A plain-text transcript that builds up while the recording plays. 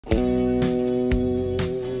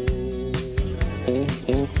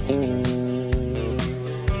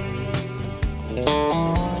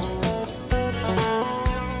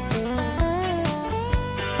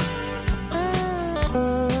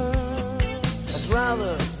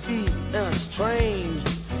rather be estranged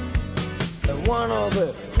than one of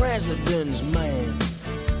the president's men.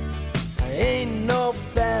 I ain't no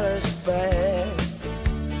better spec,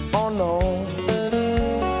 oh no.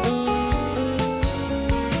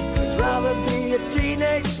 I'd rather be a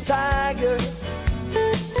teenage tiger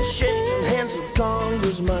shaking hands with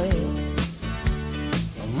congressmen.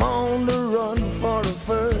 I'm on the run for a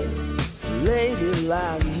first lady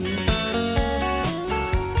like you.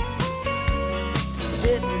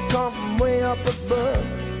 Didn't come from way up above,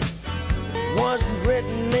 wasn't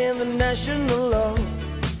written in the national law.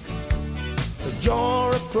 But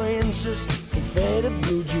you're a princess in faded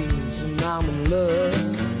blue jeans, and I'm in love.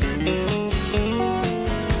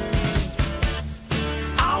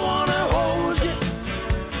 I wanna hold you,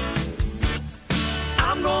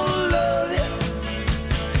 I'm gonna love you.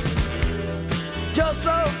 You're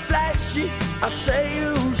so flashy, I say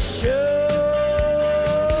you should.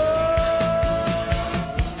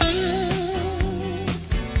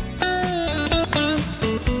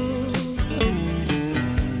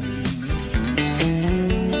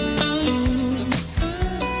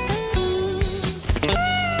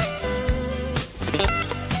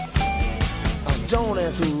 Don't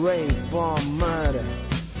have to rape or murder.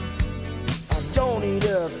 I don't need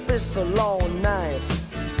a pistol or a knife.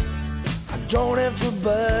 I don't have to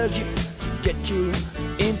bug you to get you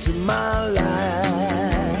into my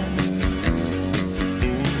life.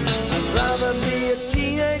 I'd rather be a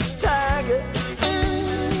teenage tiger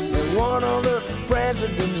than one of the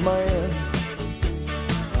president's men.